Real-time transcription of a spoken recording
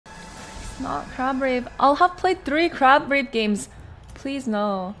Not Crab Rave. I'll have played 3 Crab Rave games. Please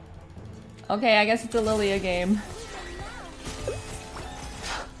no. Okay, I guess it's a Lilia game.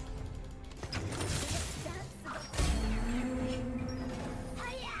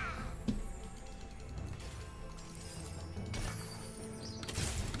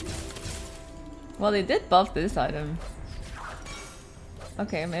 Well, they did buff this item.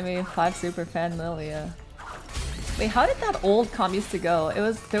 Okay, maybe 5 super fan Lilia. Wait, how did that old comp used to go?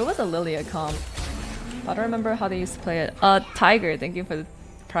 There was a Lilia comp. I don't remember how they used to play it. Tiger, thank you for the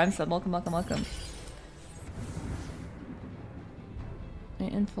Prime sub. Welcome, welcome, welcome.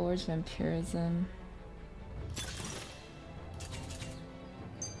 Enforged Vampirism.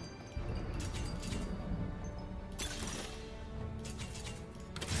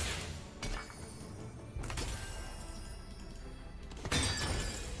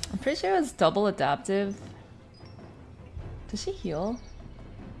 I'm pretty sure it was double adaptive. Does she heal?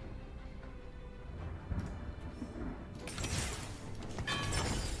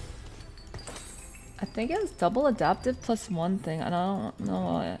 I think it was double adaptive plus 1 thing, and I don't know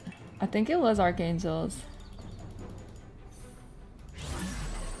what. I think it was Archangels.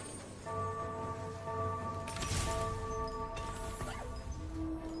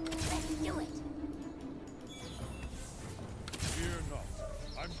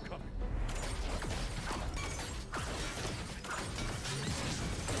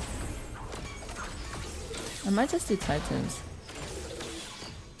 I might just do Titans.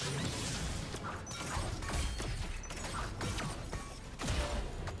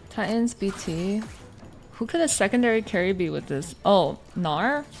 Titans BT. Who could a secondary carry be with this? Oh,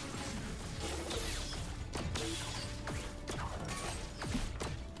 Gnar?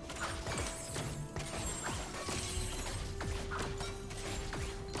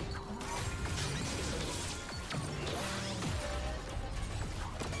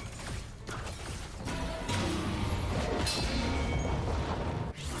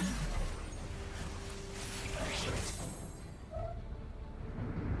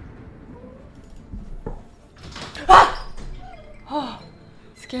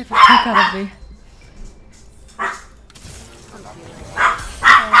 Scared the heck out of me.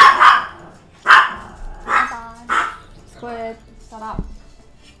 Squid, shut up.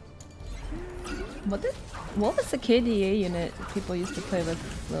 What was the KDA unit people used to play with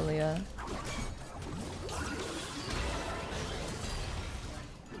Lilia?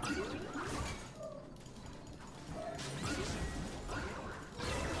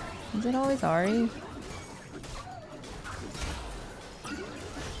 Is it always Ari?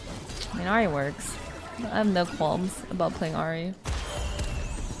 I mean, Ari works. I have no qualms about playing Ari.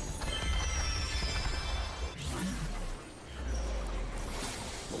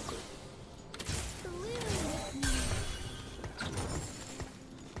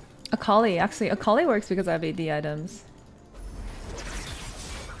 Akali, actually, Akali works because I have AD items.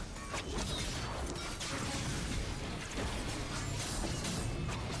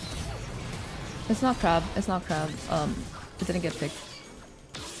 It's not crab, it's not crab. It didn't get picked.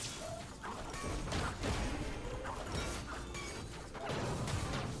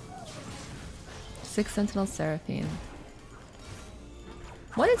 Six Sentinel Seraphine.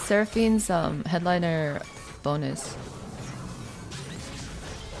 What is Seraphine's headliner bonus?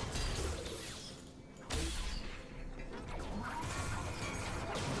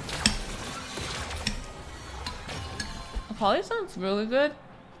 Akali sounds really good.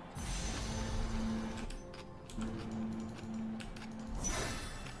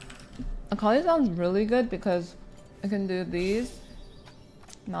 Akali sounds really good because I can do these,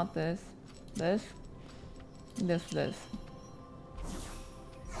 not this, this, this.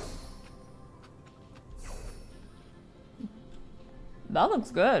 That looks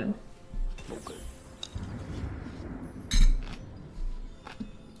good. Okay.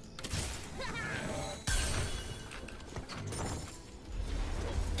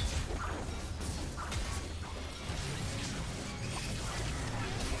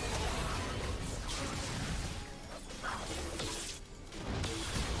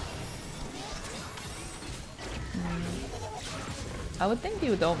 I would think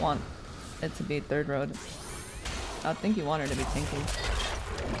you don't want it to be third road. I would think you want her to be tanky.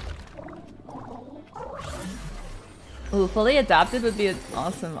 Ooh, fully adapted would be an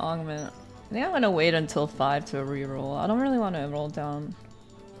awesome augment. I think I'm gonna wait until 5 to reroll. I don't really want to roll down.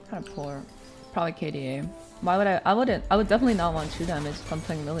 Kind of poor. Probably KDA. Why would I? I would definitely not want true damage if I'm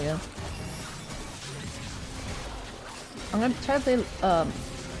playing Lilia. I'm gonna try to play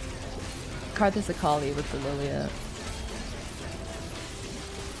Karthus Akali with the Lilia.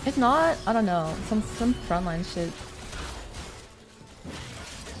 If not, I don't know. Some frontline shit.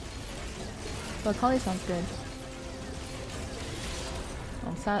 But Kali sounds good.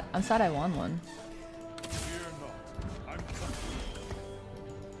 I'm sad I won one. I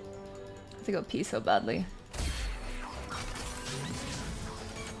have to go pee so badly.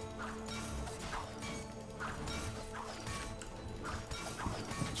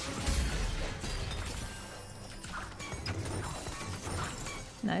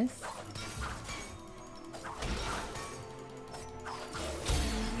 Nice.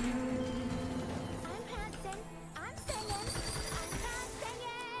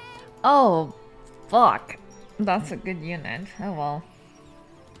 Oh, fuck. That's a good unit. Oh well.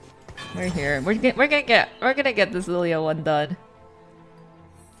 We're here. We're gonna get this Lilia one done.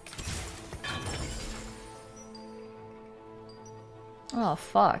 Oh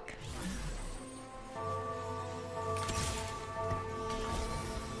fuck.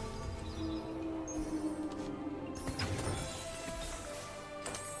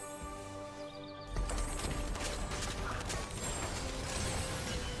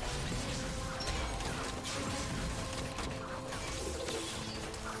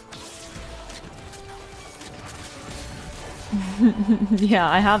 Yeah,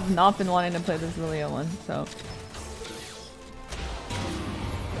 I have not been wanting to play this Lilia one, so.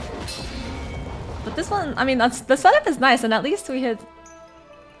 But this one, I mean, the setup is nice, and at least we hit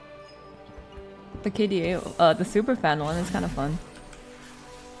the KDA, the super fan one. It's kind of fun.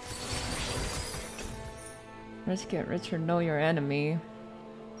 Rich get richer, know your enemy.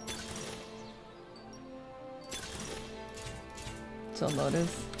 So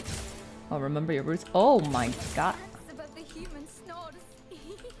Lotus. Oh, remember your roots. Oh my god.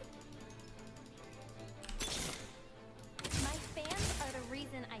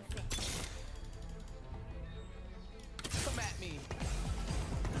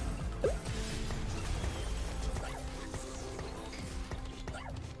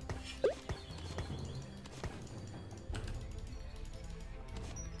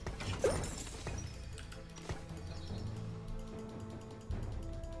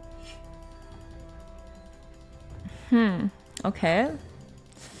 Okay.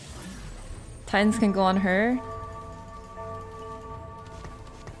 Titans can go on her.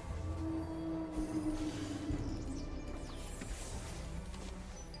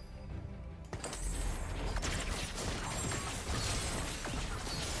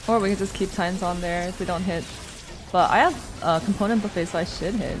 Or we can just keep Titans on there if we don't hit. But I have a component buffet, so I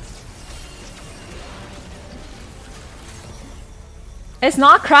should hit. It's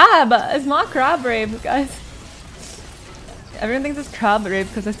not crab! It's not crab rape, guys. Everyone thinks it's crab rape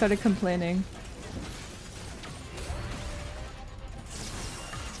because I started complaining.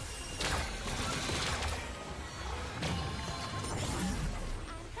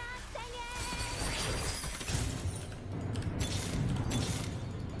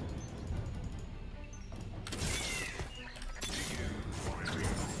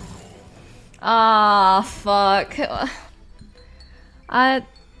 Ah, fuck.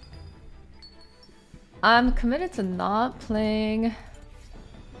 I'm committed to not playing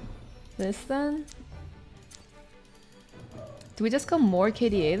this then. Do we just go more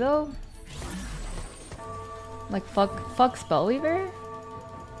KDA though? Like fuck Spellweaver?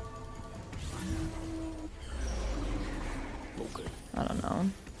 I don't know.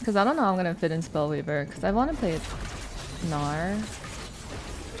 Cause I don't know how I'm gonna fit in Spellweaver cause I wanna play Gnar.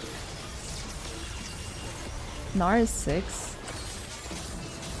 Gnar is 6.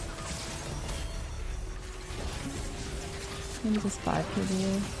 Maybe just 5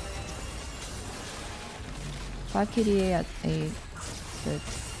 KDA. 5 KDA at 8,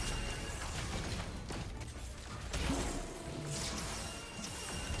 6.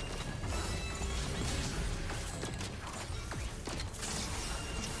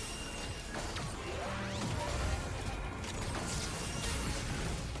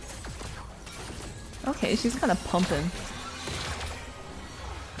 Okay, she's kind of pumping.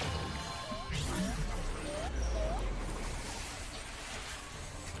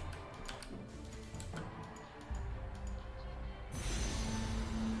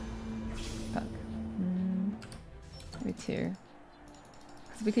 Tier.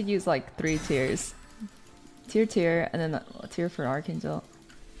 Because we could use like 3 tiers. Tier, and then a tier for Archangel.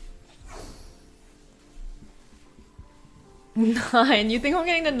 9. You think I'm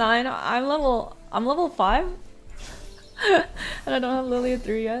getting to 9? I'm level 5? And I don't have Lilia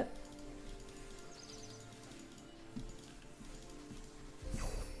 3 yet.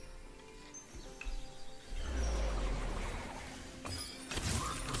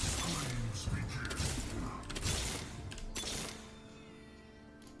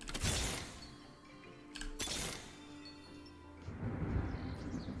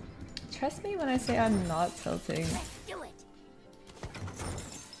 Trust me when I say I'm not tilting.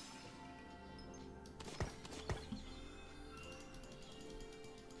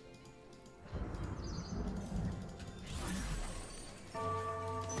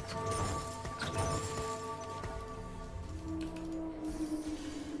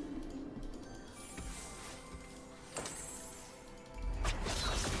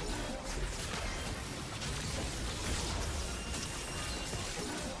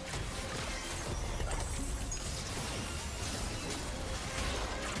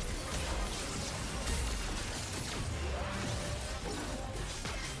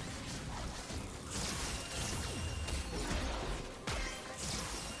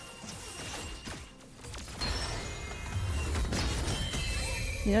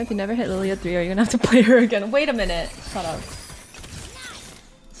 You know, if you never hit Lilia 3, are you gonna have to play her again? Wait a minute! Shut up.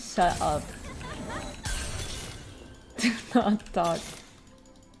 Shut up. Do not talk.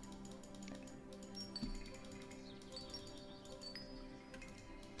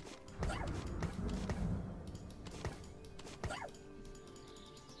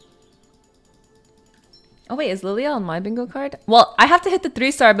 Oh wait, is Lilia on my bingo card? Well, I have to hit the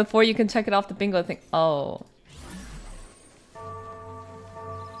 3-star before you can check it off the bingo thing. Oh.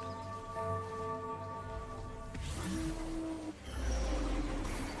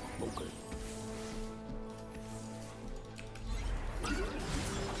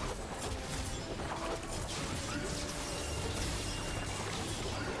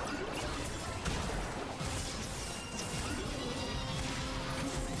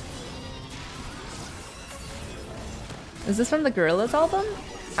 Is this from the Gorillaz album?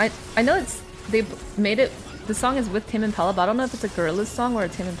 I know it's they made it. The song is with Tame Impala, but I don't know if it's a Gorillaz song or a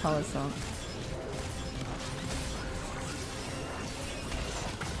Tame Impala song.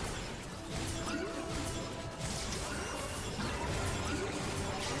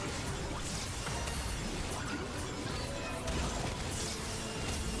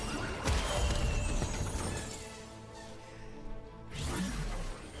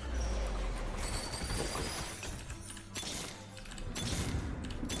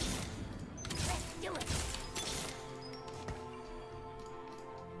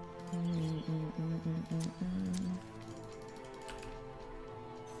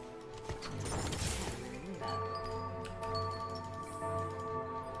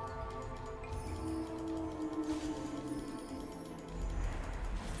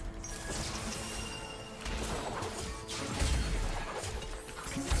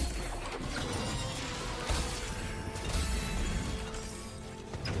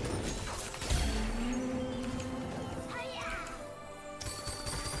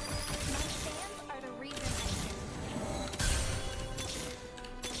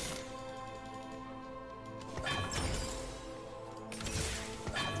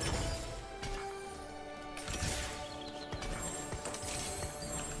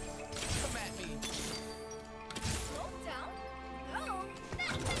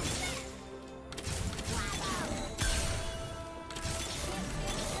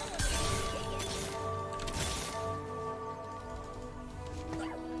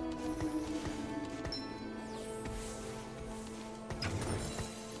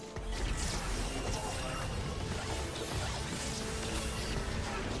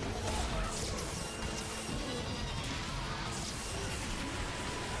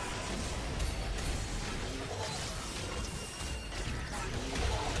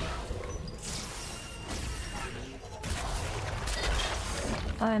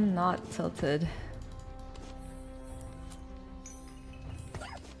 I'm not tilted.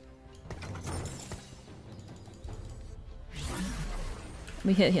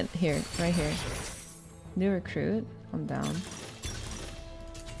 We hit him here, right here. New recruit. I'm down.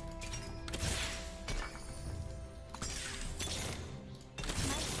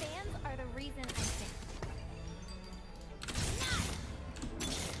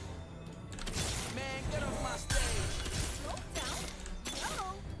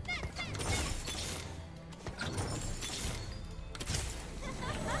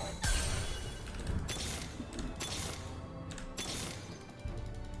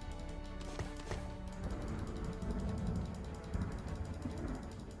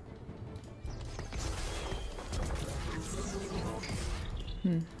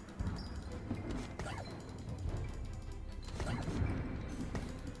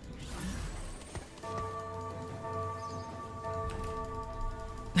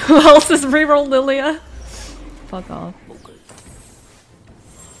 Who else is reroll Lilia? Fuck off.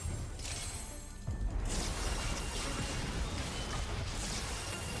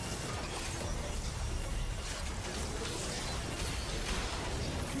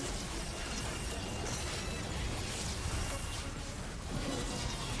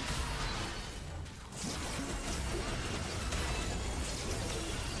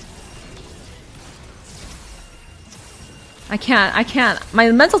 I can't.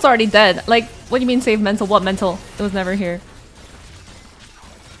 My mental's already dead. Like, what do you mean save mental? What mental? It was never here.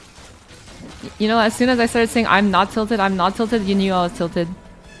 You know, as soon as I started saying I'm not tilted, you knew I was tilted.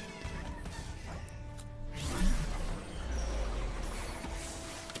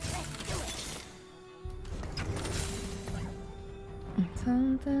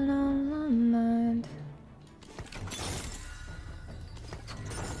 Something on my mind.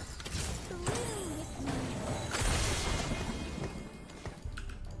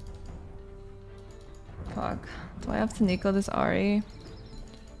 Fuck. Do I have to Nico this Ari?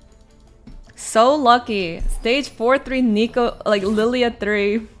 So lucky. Stage 4-3 Nico, like Lilia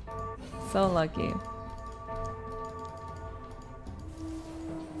 3. So lucky.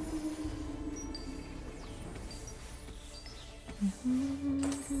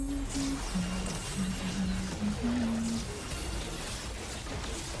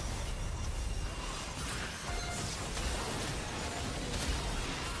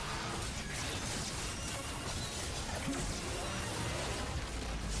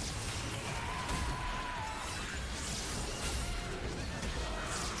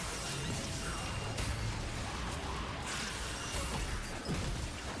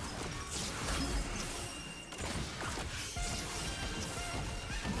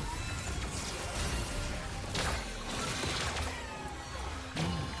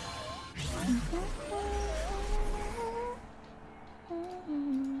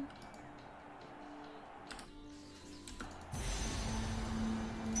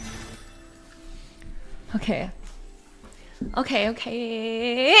 Okay.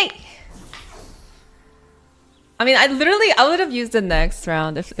 Okay. I mean, I would have used it next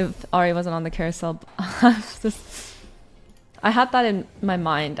round if Ari wasn't on the carousel. I had that in my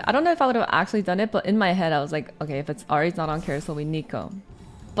mind. I don't know if I would have actually done it, but in my head I was like, okay, if it's Ari's not on carousel, we Nico.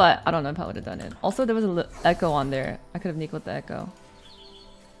 But I don't know if I would have done it. Also, there was a echo on there. I could have Nicoed with the echo.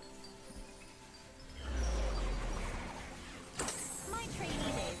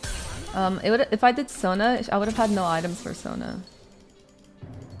 If I did Sona, I would have had no items for Sona.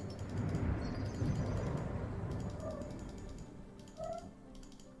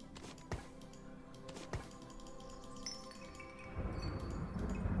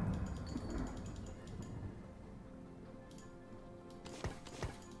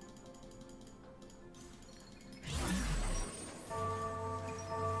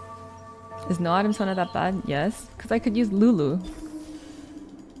 Is no item Sona that bad? Yes, because I could use Lulu.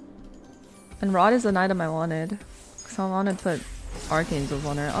 And Rod is an item I wanted. So I wanted to put Archangels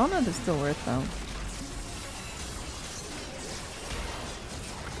on her. I don't know if it's still worth though.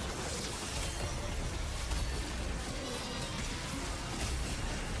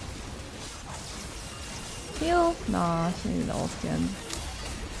 Heal? Nah, she needed the ult again.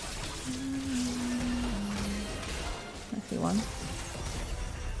 I see one.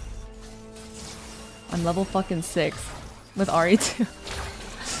 I'm level fucking 6 with Ari too.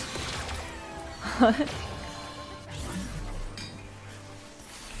 What?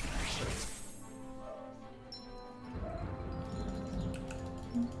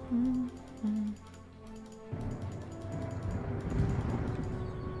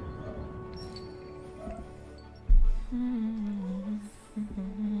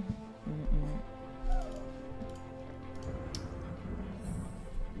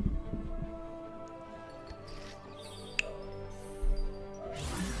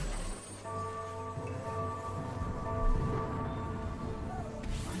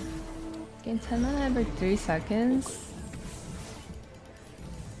 Gain 10 mana every 3 seconds.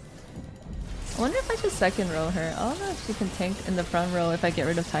 I wonder if I should second row her. I don't know if she can tank in the front row if I get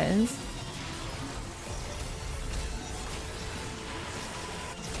rid of Titans.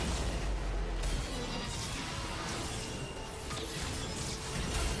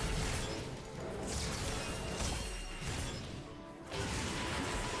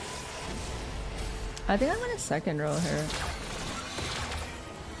 I think I'm gonna second row her.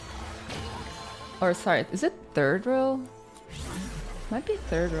 Or sorry, is it third row? Might be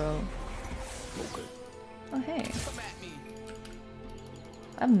third row. Oh hey.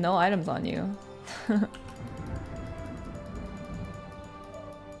 I have no items on you.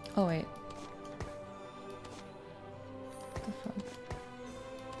 Oh wait. What the fuck?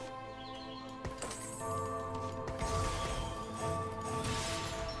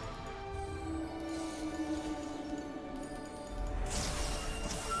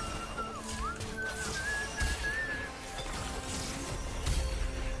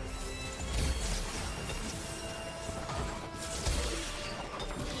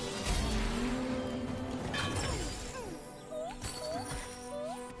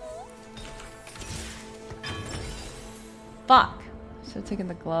 Fuck! Should have taken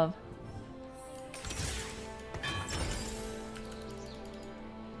the glove.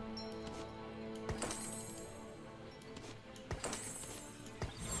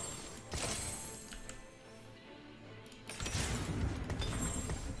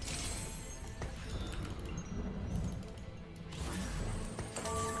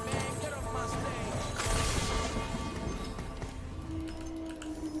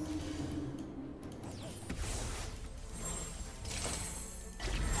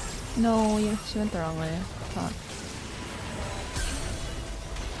 No, yeah, she went the wrong way. Fuck.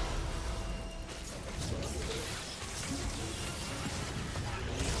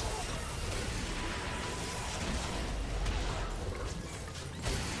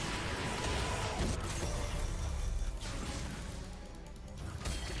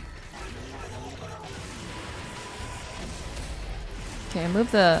 Okay,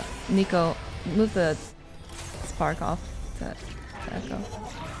 move the move the spark off to echo.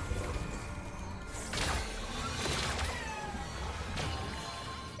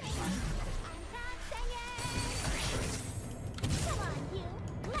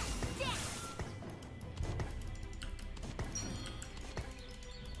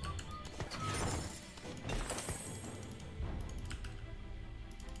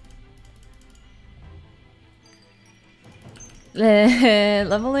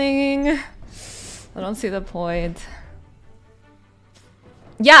 Leveling. I don't see the point.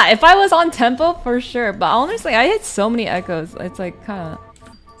 Yeah, if I was on tempo for sure, but honestly, I hit so many echoes. It's like it's kind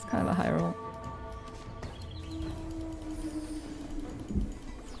of a high roll.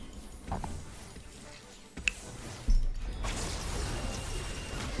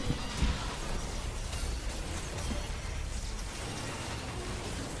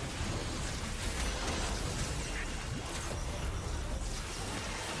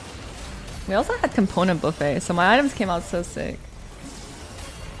 We also had component buffet, so my items came out so sick.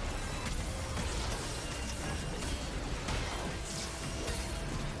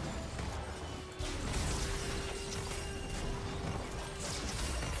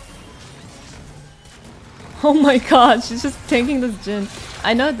 Oh my god, she's just tanking this Jhin.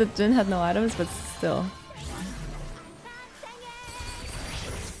 I know the Jhin had no items, but still.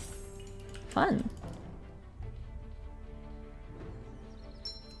 Fun.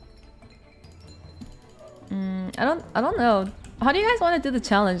 I don't know. How do you guys want to do the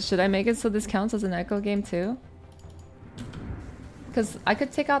challenge? Should I make it so this counts as an echo game too? Because I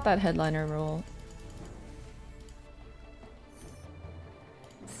could take out that headliner rule.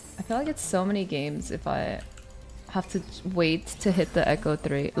 I feel like it's so many games if I have to wait to hit the echo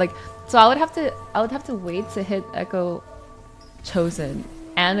 3. Like, so I would have to wait to hit echo chosen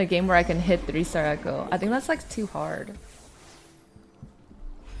and a game where I can hit 3-star echo. I think that's like too hard.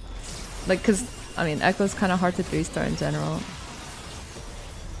 Like, cause I mean, echo's kind of hard to 3-star in general.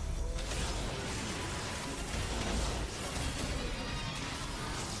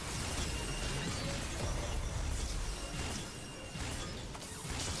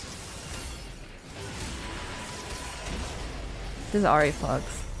 This is Ari Fox.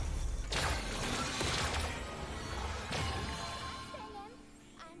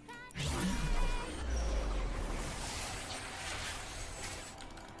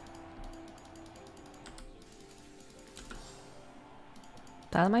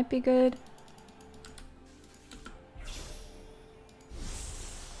 That might be good.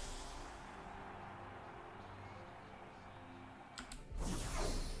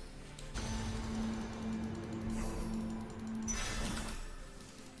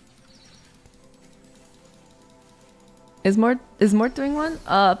 Is Mort doing one?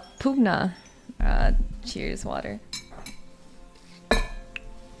 Pugna. Cheers, water.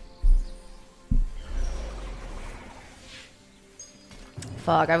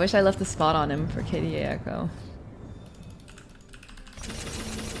 Fuck, I wish I left a spot on him for KDA Echo.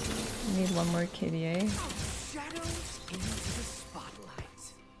 I need one more KDA. Shadows into the spotlight.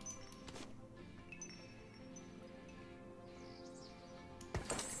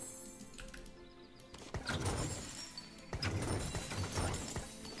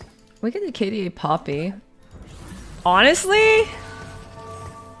 We could do KDA Poppy. Honestly?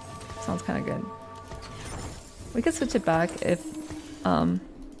 Sounds kind of good. We could switch it back if and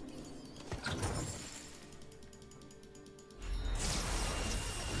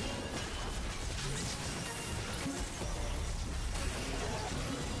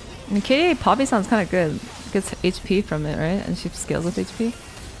KDA Poppy sounds kind of good. Gets HP from it, right? And she scales with HP.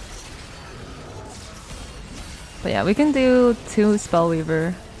 But yeah, we can do 2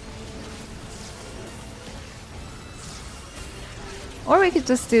 Spellweaver. Or we could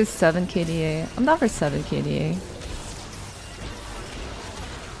just do 7 KDA. I'm down for 7 KDA.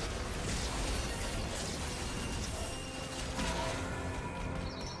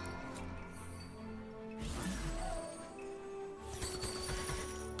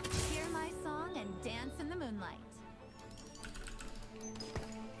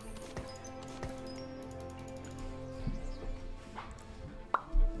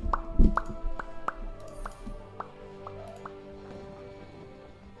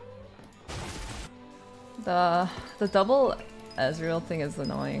 The double Ezreal thing is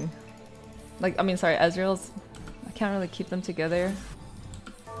annoying. Like, I mean, sorry, Ezreal's... I can't really keep them together.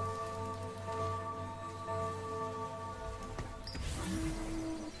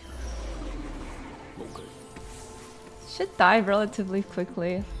 Should die relatively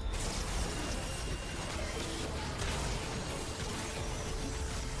quickly.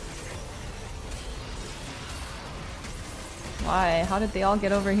 Why? How did they all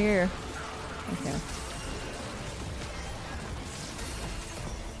get over here? Okay.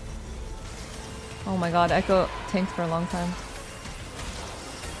 Oh my god, Echo tanked for a long time.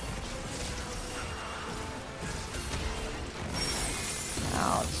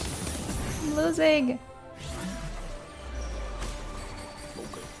 Ouch. I'm losing!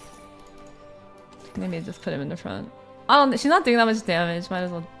 Maybe just put him in the front. I don't. She's not doing that much damage. Might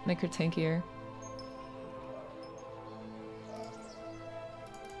as well make her tankier.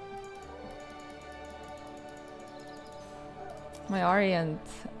 My Ari and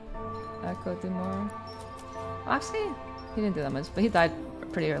Echo do more. Actually, he didn't do that much, but he died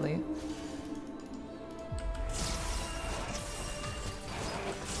pretty early.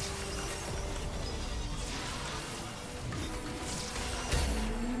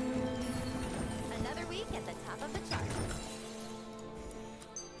 Another week at the top of the chart.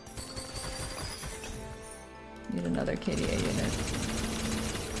 Need another KDA unit.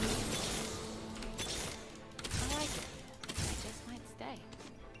 I like it. I just might stay.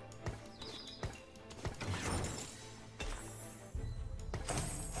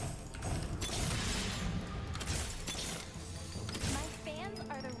 My fans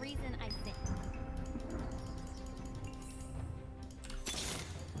are the reason I sing.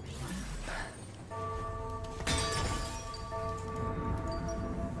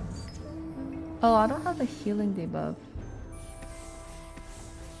 Oh, I don't have a healing debuff.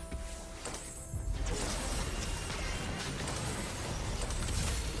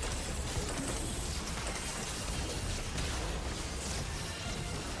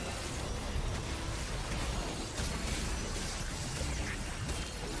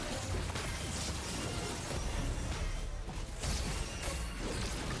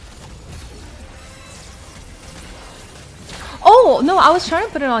 Oh, no, I was trying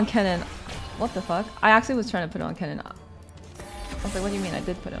to put it on Kennen. What the fuck? I actually was trying to put it on Kennen. I was like, what do you mean? I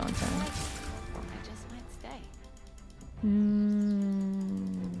did put it on Kennen. I just might stay.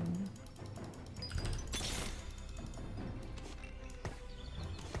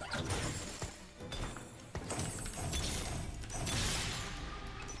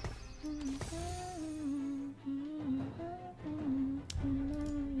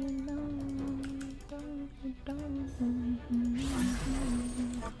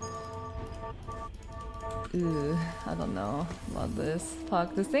 Ooh, I don't know about this.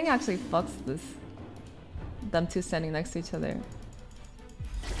 Fuck, this thing actually fucks this. Them two standing next to each other.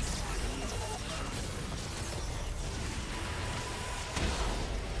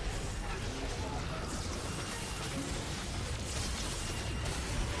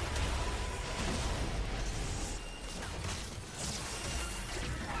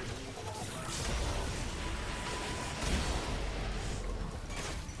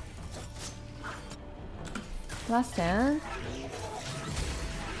 Last stand.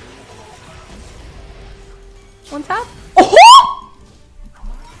 One tap. Oh!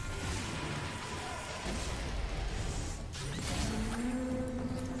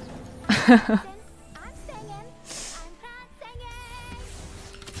 I'm singing. I'm not singing.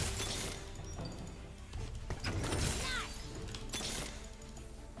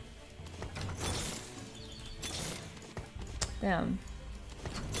 Damn.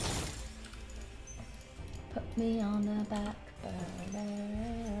 Put me on the back burner.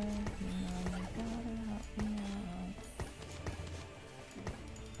 You know you gotta help me out.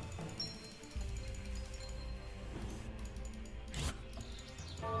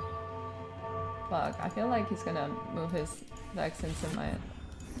 Fuck, I feel like he's gonna move his Vex into my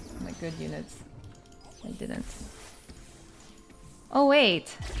good units. I didn't. Oh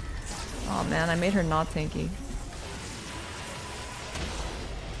wait! Oh man, I made her not tanky.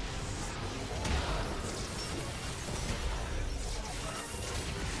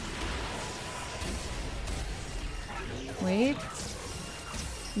 Wait.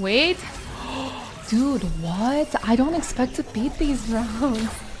 Wait. Dude, what? I don't expect to beat these rounds.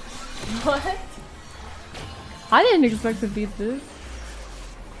 What? I didn't expect to beat this.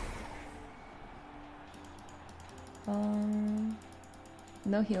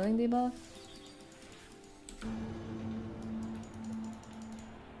 No healing debuff?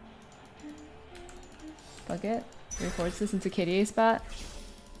 Fuck it. Reforce this into KDA spot.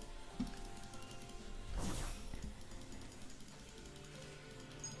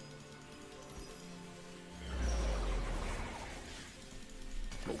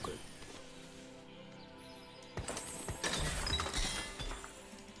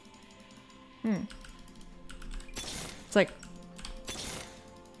 It's like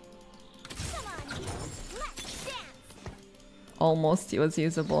almost it was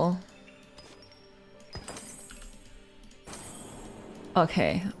usable.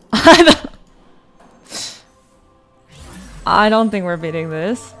 Okay. I don't think we're beating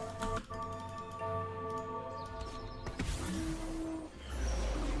this.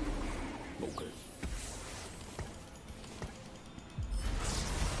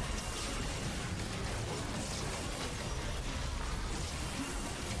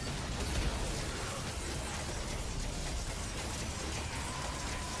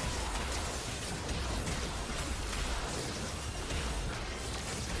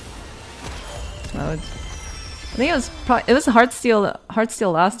 I think it was probably, it was hard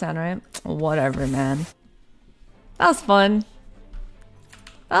steal last time, right? Whatever, man. That was fun.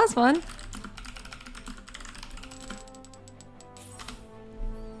 That was fun.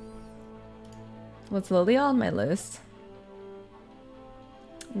 Was Lilia on my list?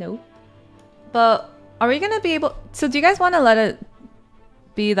 Nope. But are we gonna be able? So do you guys want to let it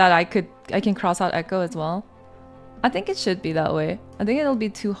be that I can cross out Echo as well? I think it should be that way. I think it'll be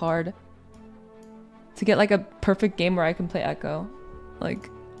too hard to get like a perfect game where I can play Echo, like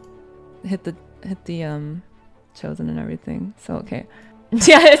hit the chosen and everything. So okay.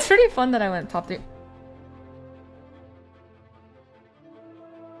 Yeah, it's pretty fun that I went top 3.